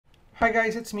Hi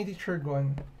guys, it's me Teacher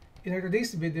Gon. In our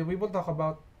today's video, we will talk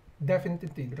about definite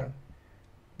integral.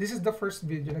 This is the first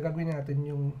video na gagawin natin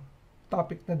yung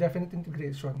topic na definite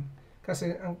integration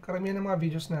kasi ang karamihan ng mga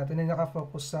videos natin ay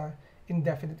nakafocus sa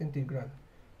indefinite integral.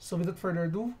 So without further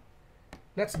ado,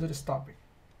 let's do this topic.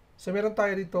 So meron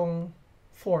tayo ditong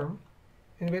form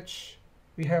in which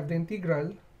we have the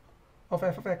integral of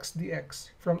f of x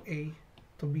dx from a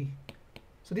to b.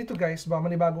 So dito guys, baka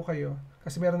manibago kayo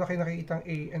kasi meron na kayo nakikitang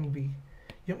a and b.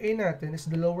 Yung a natin is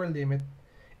the lower limit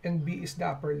and b is the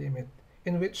upper limit,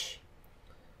 in which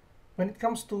when it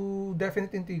comes to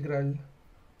definite integral,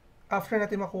 after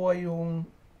natin makuha yung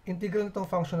integral nitong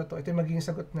function na to, ito yung magiging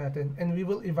sagot natin and we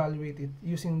will evaluate it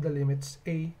using the limits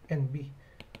a and b.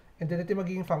 And then ito yung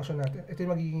magiging function natin, ito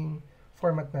yung magiging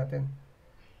format natin.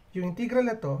 Yung integral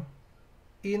na to,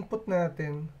 i-input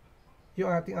natin yung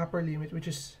ating upper limit which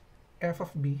is f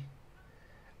of b,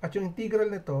 at yung integral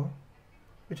nito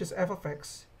which is f of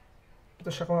x, ito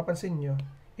siya kung mapansin nyo,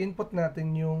 input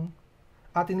natin yung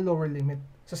ating lower limit,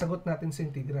 sasagot natin sa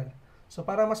integral. So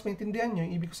para mas maintindihan nyo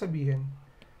yung ibig ko sabihin,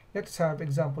 let's have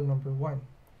example number 1.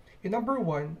 In number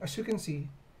 1, as you can see,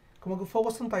 kung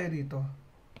mag-focus lang tayo dito,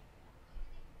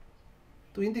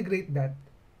 to integrate that,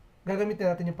 gagamitin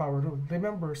natin yung power rule.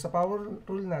 Remember, sa power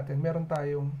rule natin, meron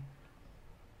tayong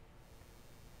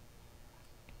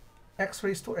x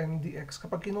raised to n dx.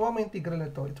 Kapag kinuha mo yung integral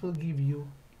nito, it will give you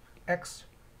x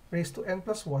raised to n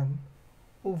plus 1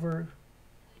 over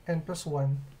n plus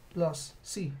 1 plus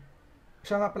c.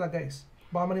 Siya nga pala guys,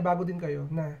 baka manibago din kayo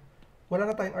na wala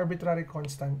na tayong arbitrary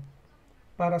constant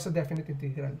para sa definite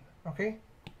integral. Okay?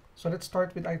 So let's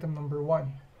start with item number 1.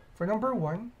 For number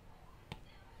 1,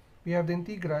 we have the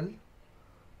integral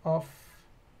of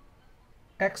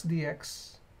x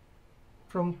dx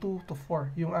from 2 to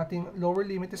 4. Yung ating lower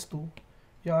limit is 2,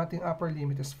 yung ating upper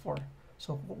limit is 4.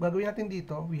 So, gagawin natin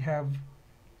dito, we have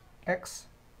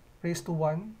x raised to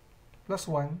 1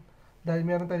 plus 1, dahil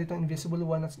meron tayo dito invisible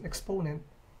 1 as an exponent,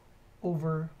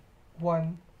 over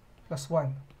 1 plus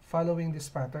 1, following this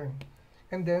pattern.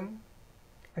 And then,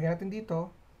 lagyan natin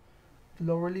dito,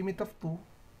 lower limit of 2,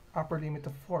 upper limit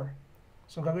of 4.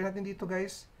 So, gagawin natin dito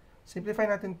guys, simplify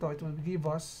natin to, it will give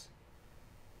us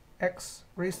x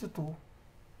raised to 2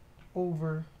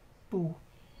 over 2.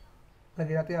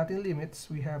 Lagyan natin ating limits,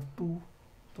 we have 2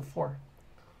 to 4.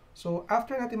 So,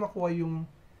 after natin makuha yung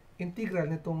integral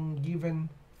nitong given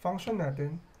function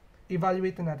natin,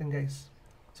 evaluate na natin guys.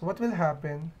 So, what will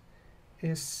happen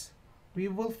is, we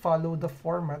will follow the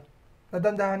format.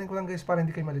 Nadandahanin ko lang guys para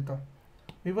hindi kayo malito.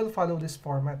 We will follow this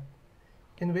format,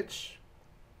 in which,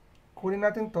 kunin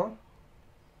natin to,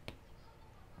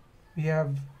 we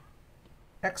have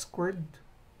x squared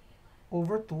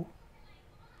over 2,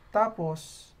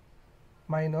 tapos,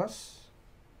 minus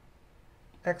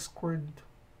x squared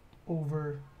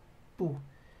over 2.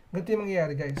 Ganito yung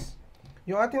mangyayari guys.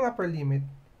 Yung ating upper limit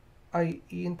ay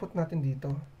i-input natin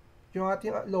dito. Yung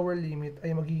ating lower limit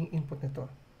ay magiging input nito.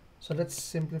 So let's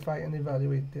simplify and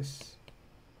evaluate this.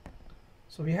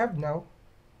 So we have now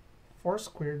 4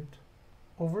 squared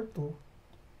over 2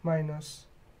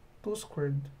 minus 2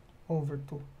 squared over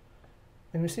 2.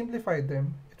 When we simplify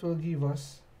them, it will give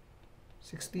us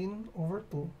 16 over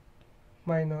 2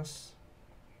 minus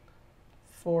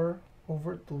 4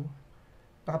 over 2.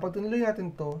 Kapag tinuloy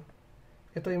natin to,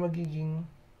 ito ay magiging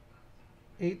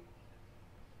 8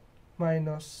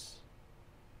 minus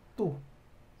 2.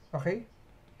 Okay?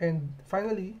 And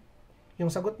finally,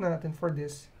 yung sagot natin for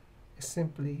this is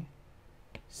simply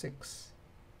 6.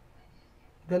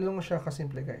 Ganun siya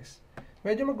kasimple guys.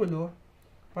 Medyo magulo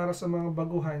para sa mga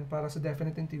baguhan, para sa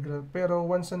definite integral, pero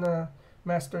once na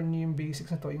master niyo yung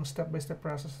basics na to, yung step-by-step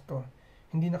process na to,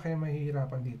 hindi na kayo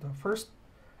mahihirapan dito. First,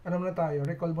 ano muna tayo,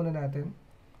 recall muna natin.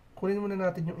 Kunin muna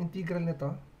natin yung integral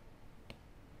nito.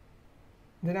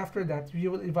 Then after that, we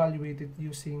will evaluate it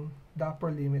using the upper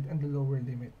limit and the lower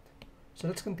limit. So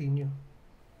let's continue.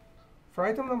 For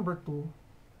item number 2,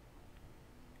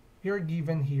 we are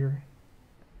given here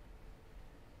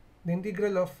the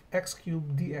integral of x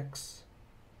cubed dx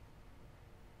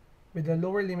with the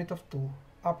lower limit of 2,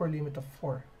 upper limit of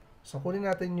 4. So, kunin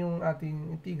natin yung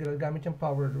ating integral gamit yung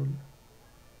power rule.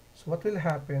 So, what will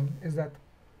happen is that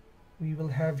we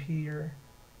will have here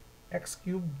x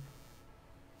cubed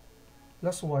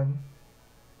plus 1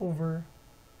 over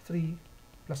 3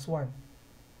 plus 1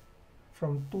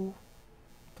 from 2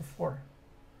 to 4.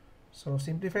 So,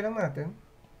 simplify lang natin.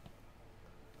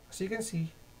 As you can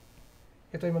see,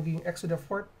 ito ay magiging x to the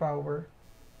 4th power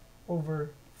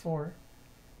over 4.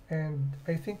 And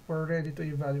I think we're ready to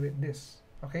evaluate this.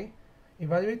 Okay?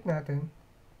 Evaluate natin,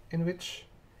 in which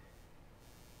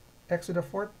x to the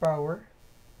 4th power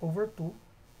over 2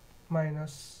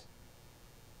 minus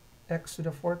x to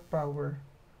the 4th power,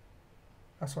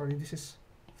 sorry, this is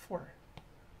 4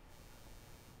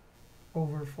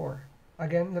 over 4.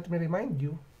 Again, let me remind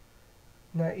you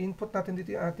na input natin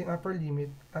dito yung ating upper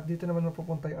limit at dito naman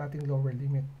mapupunta yung ating lower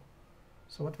limit.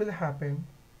 So what will happen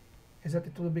is that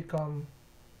it will become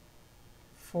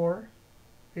 4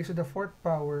 raised to the 4th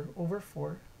power over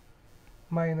 4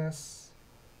 minus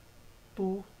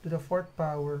 2 to the 4th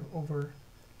power over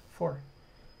 4.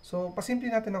 So,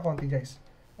 pasimple natin ng konti guys.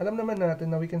 Alam naman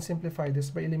natin na we can simplify this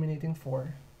by eliminating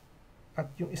 4 at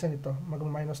yung isa nito,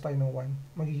 mag-minus tayo ng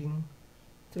 1, magiging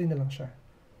 3 na lang siya.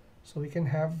 So, we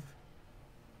can have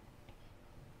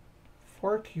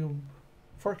 4 cube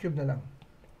na lang.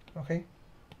 Okay?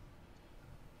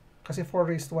 Kasi 4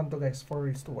 raised to 1 to guys, 4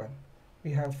 raised to 1.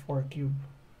 We have 4 cube.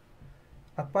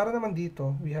 At para naman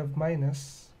dito, we have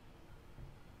minus,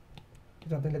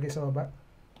 ito natin lagay sa baba.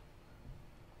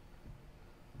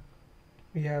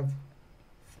 We have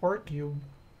 4 cube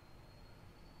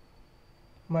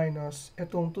minus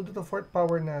itong 2 to the 4th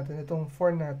power natin, itong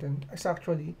 4 natin, is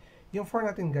actually, yung 4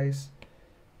 natin guys,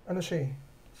 ano siya eh,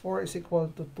 4 is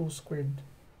equal to 2 squared.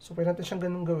 So, pwede natin siyang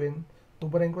ganun gawin,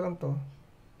 bubarayin ko lang to,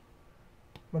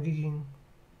 magiging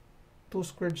 2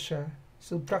 squared siya.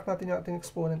 Subtract natin yung ating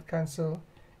exponent, cancel,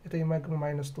 ito yung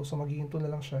minus 2, so magiging 2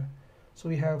 na lang siya. So,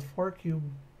 we have 4 cube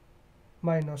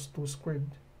minus 2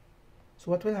 squared. So,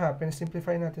 what will happen,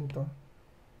 simplify natin to.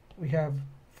 We have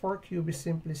 4 cube is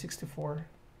simply 64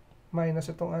 minus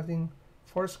itong ating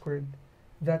 4 squared,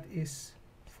 that is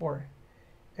 4.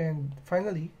 And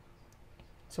finally,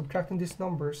 subtracting these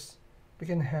numbers, we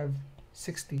can have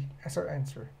 60 as our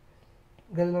answer.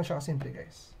 Ganun lang siya kasimple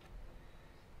guys.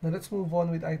 Now, let's move on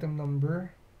with item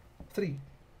number 3.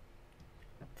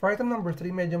 For item number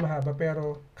 3, medyo mahaba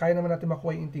pero kaya naman natin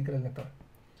makuha yung integral na to.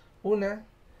 Una,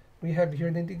 we have here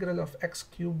the integral of x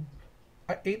cubed,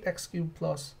 8x cubed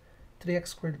plus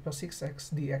 3x squared plus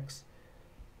 6x dx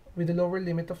with the lower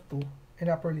limit of 2 and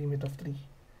upper limit of 3.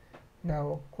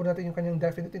 Now, kung natin yung kanyang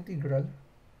definite integral,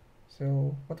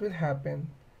 so what will happen,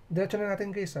 diretso na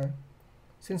natin guys ha.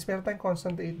 Since meron tayong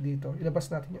constant 8 dito, ilabas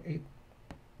natin yung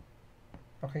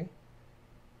 8. Okay?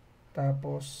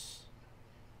 Tapos,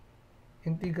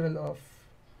 integral of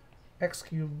x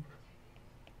cubed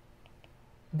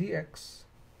dx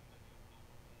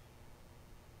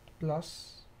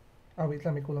plus, wait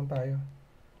lang, may kulang tayo.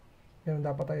 Meron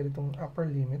dapat tayo ditong upper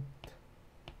limit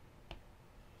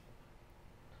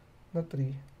na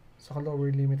 3 saka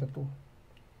lower limit na 2.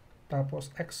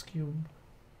 Tapos, x cubed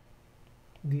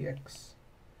dx.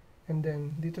 And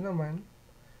then, dito naman,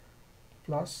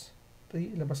 plus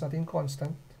 3, ilabas natin yung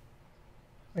constant.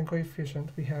 And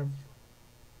coefficient, we have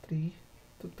 3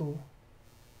 to 2,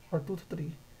 or 2 to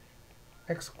 3,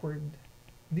 x squared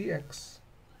dx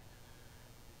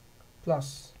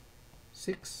plus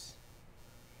 6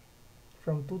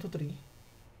 from 2 to 3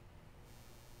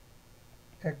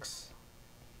 x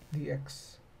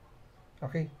dx.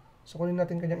 Okay, so kunin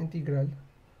natin kanyang integral.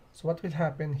 So what will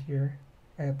happen here,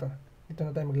 ay ito, dito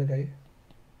na tayo maglagay.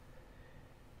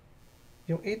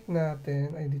 Yung 8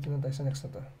 natin, ay dito na tayo sa next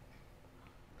na to.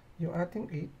 Yung ating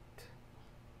 8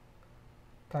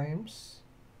 times,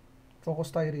 focus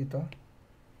tayo rito,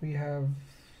 we have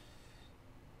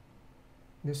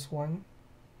this one,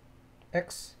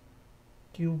 x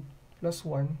cubed plus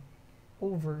 1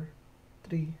 over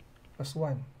 3 plus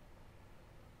 1.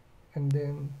 And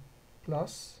then,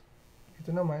 plus, ito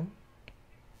naman,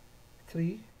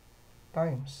 3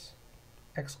 times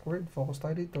x squared, focus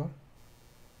tayo dito,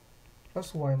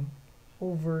 plus 1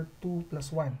 over 2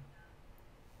 plus 1.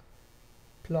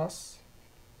 Plus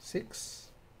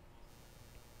 6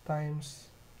 times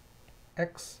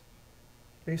x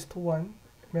raised to 1,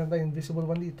 meron tayong invisible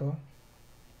 1 dito,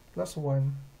 plus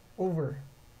 1 over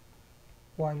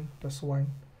 1 plus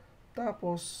 1.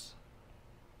 Tapos,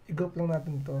 i-group lang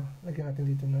natin to. Lagyan natin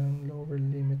dito ng lower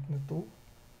limit na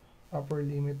 2, upper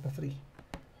limit na 3.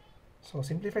 So,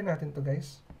 simplify natin to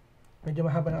guys. Medyo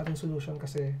mahaba na ating solution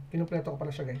kasi kinumpleto ko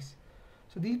pala siya guys.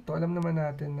 So, dito, alam naman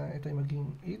natin na ito ay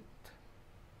maging 8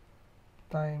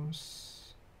 times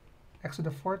x to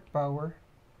the 4th power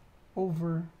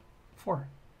over 4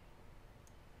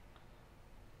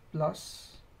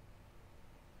 plus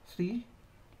 3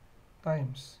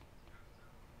 times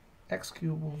x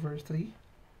cubed over 3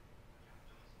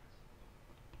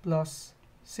 plus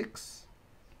 6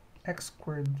 x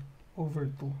squared over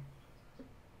 2.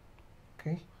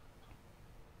 Okay?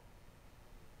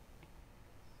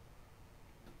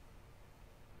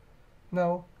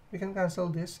 Now, we can cancel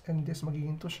this and this,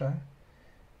 magiging 2 siya.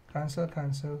 Cancel,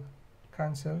 cancel,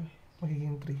 cancel,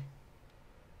 magiging 3.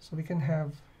 So we can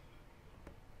have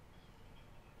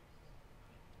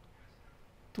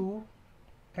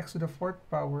 2x to the 4th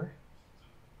power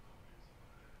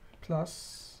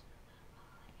plus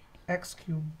x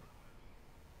cubed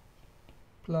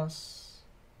plus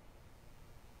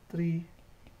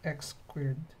 3x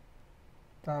squared.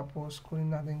 Tapos,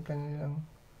 kunin natin kanilang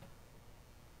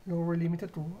lower limit na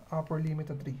 2, upper limit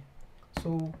na 3.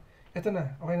 So, eto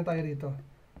na. Okay na tayo dito.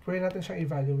 Pwede natin siyang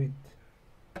evaluate.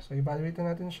 So, evaluate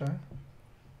na natin siya.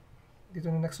 Dito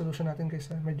na next solution natin guys.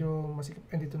 Medyo masikip.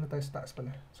 Dito na tayo sa taas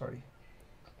pala. Sorry.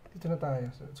 Dito na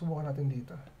tayo. So, subukan natin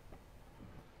dito.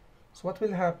 So, what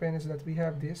will happen is that we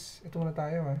have this. Ito na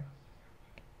tayo ha.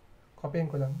 Copyin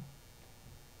ko lang.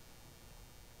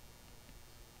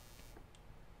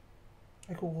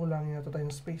 Ay, kukulangin na ito tayo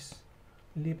ng space.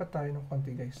 Lilipat tayo ng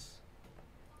konti guys.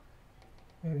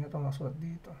 Meron na itong nasulat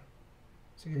dito.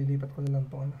 Sige, lilipat ko na lang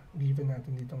itong given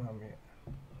natin dito mamaya.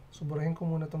 So, burahin ko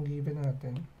muna itong given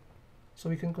natin. So,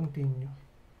 we can continue.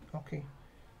 Okay.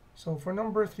 So, for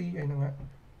number 3, ay na nga.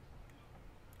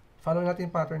 Follow natin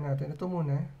yung pattern natin. Ito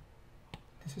muna.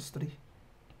 This is 3.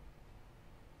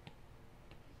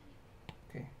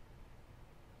 Okay.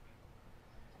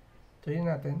 Ito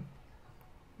yun natin.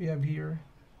 We have here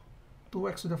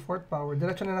 2x to the 4th power.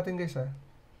 Diretso na natin guys ha.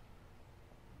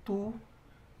 2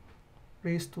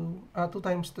 raised to 2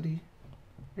 times 3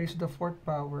 raised to the 4th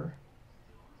power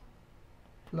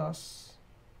plus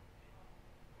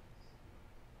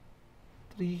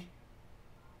 3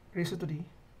 raised to 3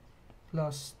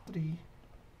 plus 3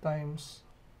 times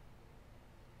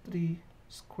 3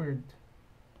 squared.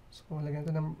 So lagyan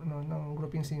ito ng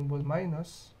grouping symbol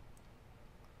minus.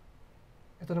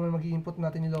 Ito naman mag-i-input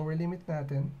natin yung lower limit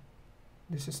natin.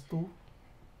 This is 2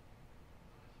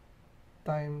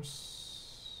 times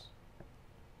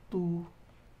 2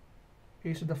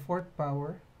 raised to the 4th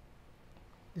power.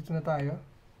 Dito na tayo.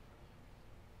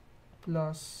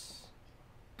 Plus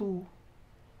 2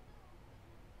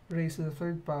 raised to the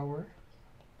 3rd power.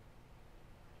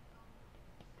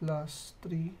 Plus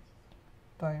 3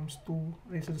 times 2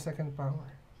 raised to the 2nd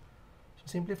power. So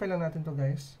simplify lang natin to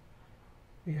guys.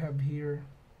 We have here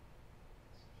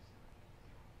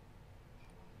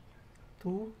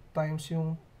 2 times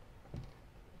yung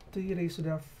 3 raised to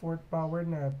the 4th power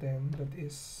natin, that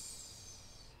is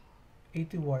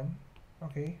 81,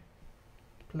 okay,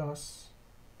 plus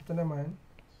ito naman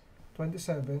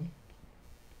 27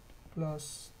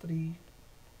 plus 3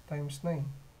 times 9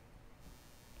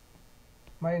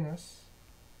 minus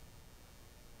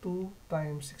 2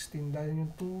 times 16, dahil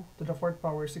yung 2 to the 4th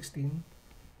power 16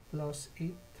 plus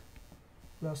 8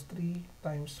 plus 3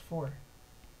 times 4.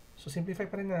 So simplify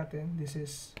pa rin natin. This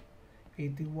is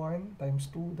 81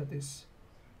 times 2, that is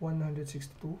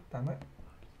 162, tama?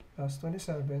 Plus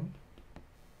 27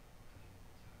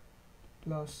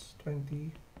 plus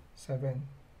 27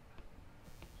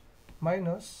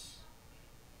 minus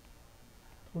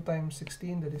 2 times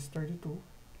 16, that is 32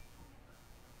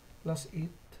 plus 8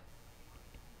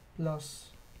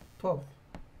 plus 12.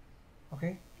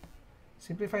 Okay?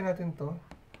 Simplify natin to.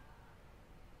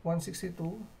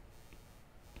 162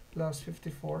 plus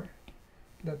 54,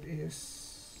 that is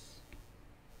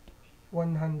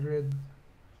 108.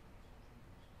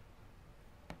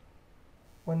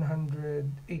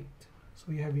 So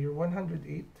we have here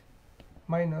 108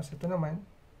 minus ito naman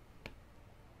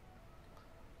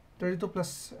 32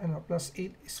 plus plus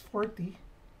 8 is 40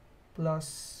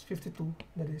 plus 52,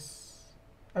 that is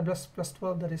plus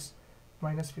 12, that is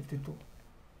minus 52.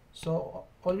 So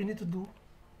all we need to do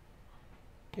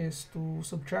is to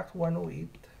subtract 108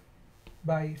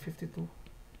 by 52.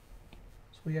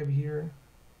 So we have here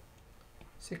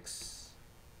 6,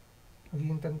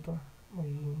 magiging 10 to,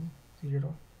 magiging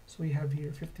 0. So we have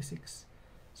here 56.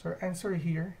 So our answer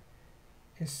here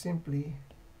is simply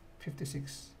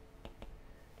 56.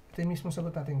 Ito yung mismo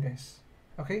sagot natin guys.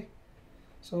 Okay?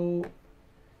 So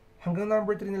hanggang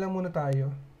number 3 na lang muna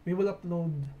tayo. We will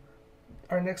upload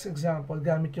our next example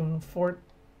gamit yung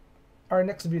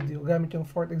next video gamit yung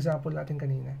 4th example natin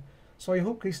kanina. So I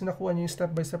hope guys nakuha nyo yung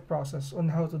step-by-step process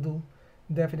on how to do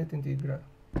definite integral.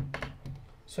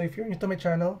 So if you're new to my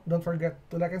channel, don't forget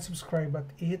to like and subscribe at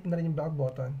i-hit na rin yung bell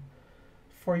button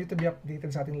for you to be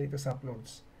updated sa ating latest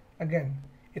uploads. Again,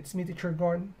 it's me, Teacher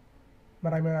Gon.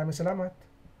 Maraming salamat.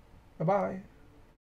 Bye-bye!